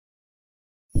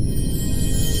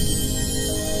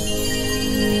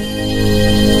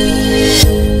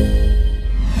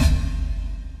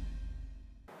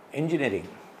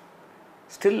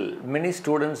Still, many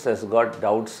students has got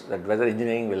doubts that whether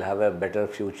engineering will have a better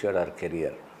future or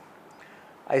career.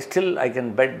 I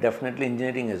can bet definitely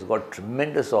engineering has got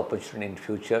tremendous opportunity in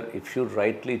future if you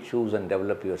rightly choose and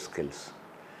develop your skills.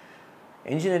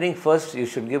 Engineering, first you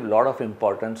should give a lot of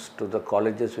importance to the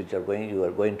colleges which you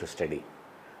are going to study,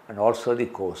 and also the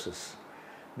courses.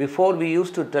 Before, we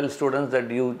used to tell students that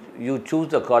you choose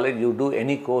the college, you do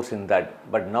any course in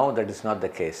that, but now that is not the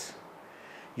case.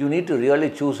 You need to really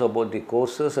choose about the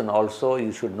courses, and also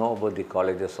you should know about the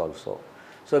colleges also.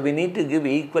 So we need to give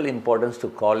equal importance to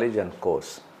college and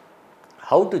course.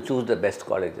 How to choose the best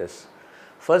colleges?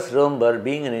 First, remember,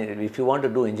 if you want to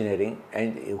do engineering,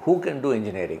 and who can do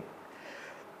engineering?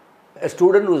 A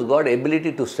student who's got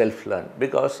ability to self-learn,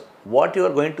 because what you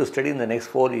are going to study in the next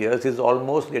 4 years is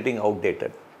almost getting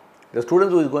outdated. The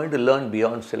student who is going to learn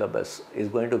beyond syllabus is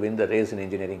going to win the race in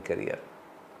engineering career.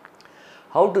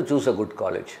 How to choose a good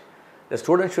college? The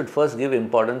student should first give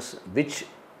importance which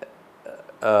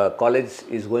college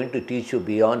is going to teach you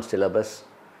beyond syllabus,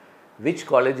 which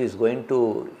college is going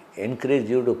to encourage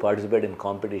you to participate in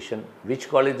competition, which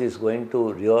college is going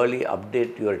to really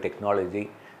update your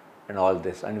technology and all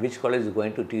this, and which college is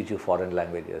going to teach you foreign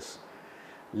languages.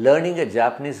 Learning a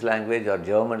Japanese language or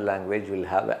German language will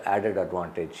have an added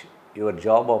advantage. Your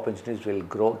job opportunities will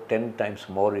grow 10 times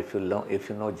more if you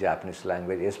know Japanese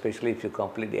language, especially if you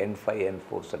complete the N5,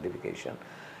 N4 certification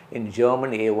in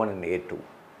German A1 and A2.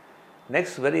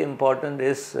 Next, very important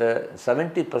is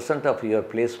 70% of your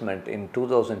placement in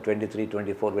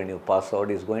 2023-24 when you pass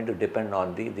out is going to depend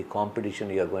on the competition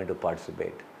you are going to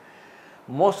participate.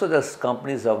 Most of the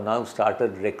companies have now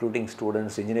started recruiting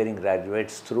students, engineering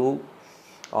graduates through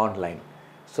online.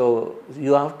 So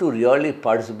you have to really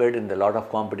participate in a lot of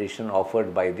competition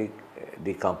offered by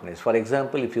the companies. For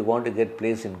example, if you want to get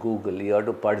placed in Google, you have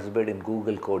to participate in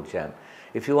Google Code Jam.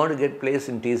 If you want to get placed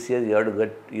in TCS,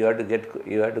 you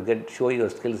have to show your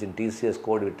skills in TCS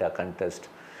code with a contest.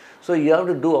 So you have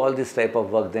to do all this type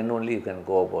of work, then only you can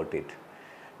go about it.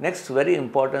 Next, very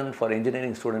important for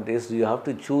engineering student is you have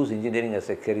to choose engineering as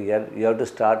a career. You have to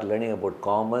start learning about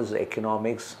commerce,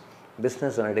 economics,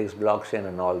 business analytics, blockchain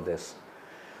and all this.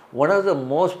 One of the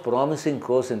most promising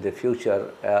courses in the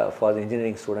future for the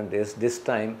engineering student is this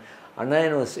time Anna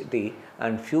University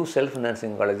and few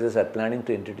self-financing colleges are planning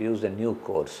to introduce a new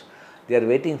course. They are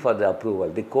waiting for the approval.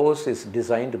 The course is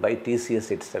designed by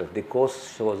TCS itself. The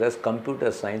course shows as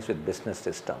computer science with business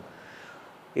system.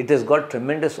 It has got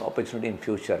tremendous opportunity in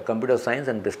future, computer science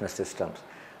and business systems.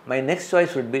 My next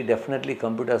choice would be definitely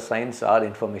computer science or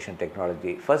information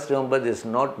technology. First, remember, there is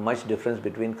not much difference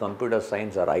between computer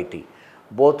science or IT.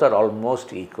 Both are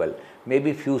almost equal.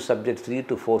 Maybe few subjects, 3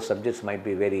 to 4 subjects might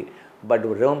be very, but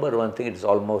remember one thing, it's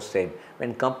almost same.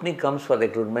 When company comes for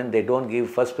recruitment, they don't give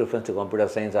first preference to computer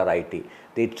science or IT.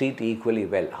 They treat equally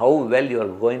well. How well you are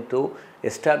going to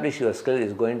establish your skill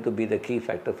is going to be the key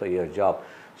factor for your job.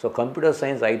 So computer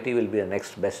science, IT will be the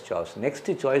next best choice. Next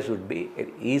choice would be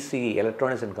ECE,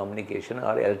 electronics and communication,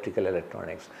 or electrical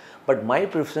electronics. But my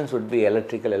preference would be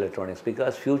electrical electronics,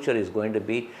 because future is going to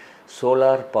be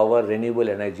solar power, renewable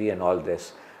energy and all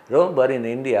this. Remember, in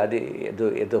India,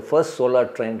 the first solar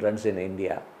train runs in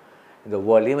India, in the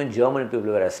world. Even German people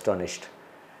were astonished.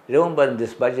 Remember, in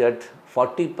this budget,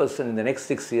 40% in the next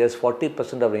 6 years,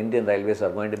 40% of Indian railways are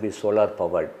going to be solar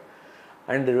powered.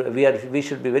 And we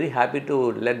should be very happy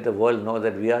to let the world know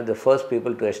that we are the first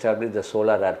people to establish the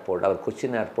solar airport. Our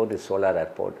Cochin airport is solar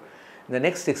airport. In the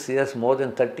next 6 years, more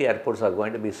than 30 airports are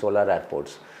going to be solar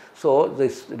airports. So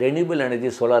this renewable energy,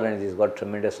 solar energy has got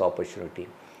tremendous opportunity.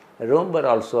 Remember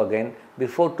also again,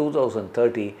 before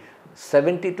 2030,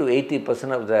 70 to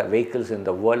 80% of the vehicles in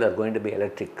the world are going to be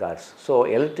electric cars. So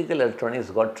electrical electronics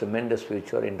got tremendous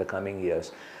future in the coming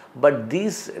years. But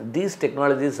these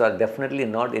technologies are definitely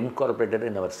not incorporated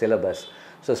in our syllabus.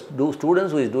 So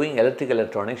students who is doing electrical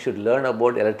electronics should learn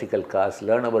about electrical cars,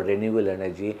 learn about renewable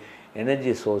energy,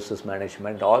 energy sources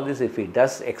management. All this, if he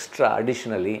does extra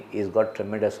additionally, he's got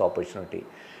tremendous opportunity.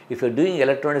 If you're doing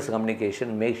electronics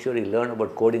communication, make sure you learn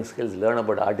about coding skills, learn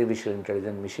about artificial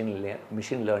intelligence,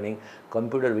 machine learning,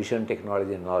 computer vision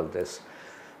technology and all this.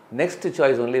 Next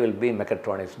choice only will be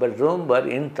mechatronics. But remember,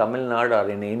 in TamilNadu or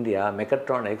in India,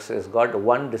 mechatronics has got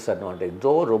one disadvantage.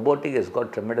 Though robotic has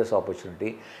got tremendous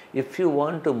opportunity, if you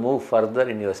want to move further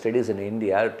in your studies in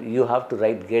India, you have to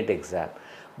write GATE exam.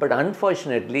 But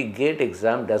unfortunately, GATE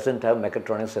exam doesn't have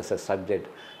mechatronics as a subject.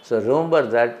 So remember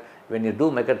that when you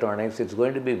do mechatronics, it's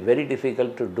going to be very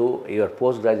difficult to do your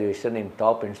post-graduation in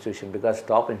top institution, because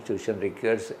top institution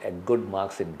requires a good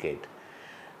marks in GATE.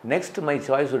 Next, my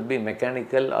choice would be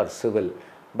mechanical or civil,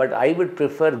 but I would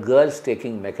prefer girls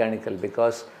taking mechanical,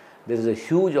 because There is a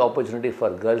huge opportunity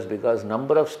for girls because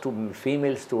number of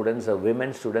female students or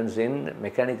women students in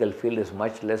mechanical field is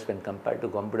much less when compared to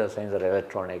computer science or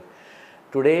electronic.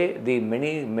 Today, the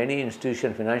many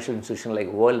institutions, financial institutions like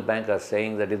World Bank are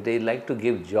saying that if they like to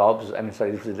give jobs,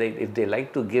 if they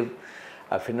like to give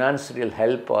financial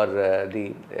help or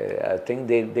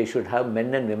they should have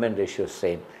men and women ratio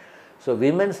same. So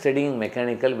women studying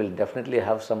mechanical will definitely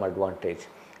have some advantage.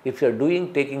 If you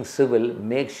are taking civil,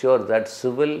 make sure that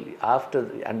civil, after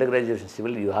undergraduate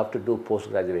civil, you have to do post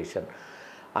graduation.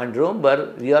 And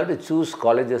remember, you have to choose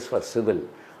colleges for civil.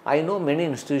 I know many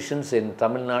institutions in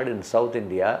TamilNadu in South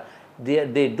India,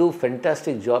 they do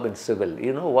fantastic job in civil.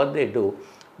 You know what they do?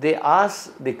 They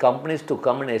ask the companies to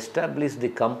come and establish the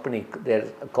company, their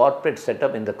corporate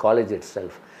setup in the college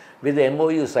itself, with the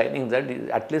MOU signing that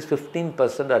at least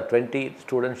 15% or 20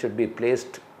 students should be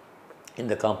placed in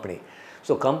the company.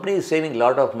 So company is saving a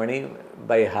lot of money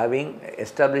by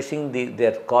establishing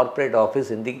their corporate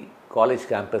office in the college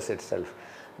campus itself.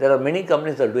 There are many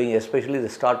companies that are doing, especially the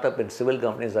startup and civil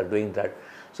companies are doing that.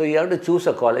 So you have to choose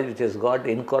a college which has got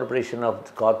incorporation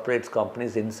of corporate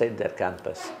companies inside their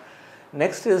campus.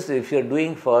 Next is, if you are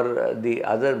doing for the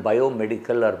other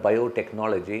biomedical or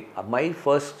biotechnology, my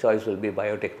first choice will be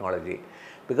biotechnology,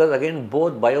 because again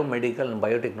both biomedical and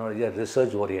biotechnology are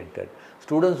research oriented.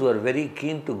 Students who are very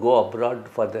keen to go abroad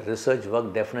for the research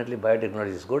work, definitely biotechnology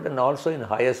is good, and also in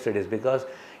higher studies, because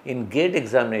in GATE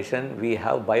examination we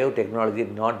have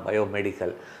biotechnology, not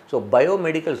biomedical. So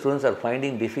biomedical students are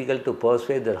finding difficult to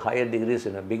pursue their higher degrees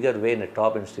in a bigger way in a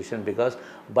top institution, because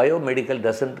biomedical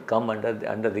doesn't come under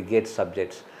the GATE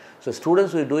subjects. So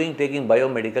students who are taking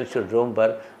biomedical should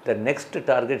remember the next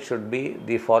target should be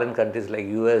the foreign countries like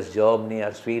US, Germany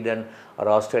or Sweden or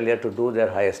Australia to do their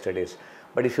higher studies.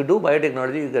 But if you do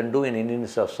biotechnology, you can do in Indian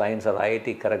Institute of Science or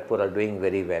IIT Kharagpur are doing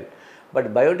very well.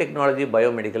 But biotechnology,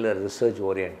 biomedical are research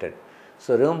oriented.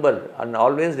 So remember, and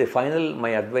always my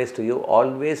advice to you,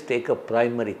 always take a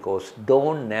primary course.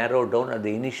 Don't narrow down at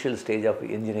the initial stage of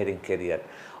engineering career.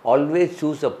 Always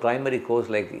choose a primary course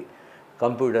like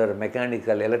computer,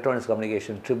 mechanical, electronics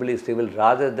communication, EEE, civil,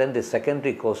 rather than the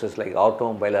secondary courses like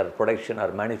automobile or production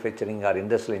or manufacturing or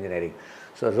industrial engineering.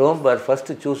 So remember, first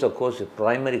to choose a course with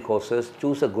primary courses,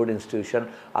 choose a good institution,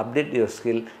 update your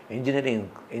skill.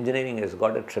 Engineering has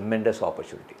got a tremendous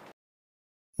opportunity.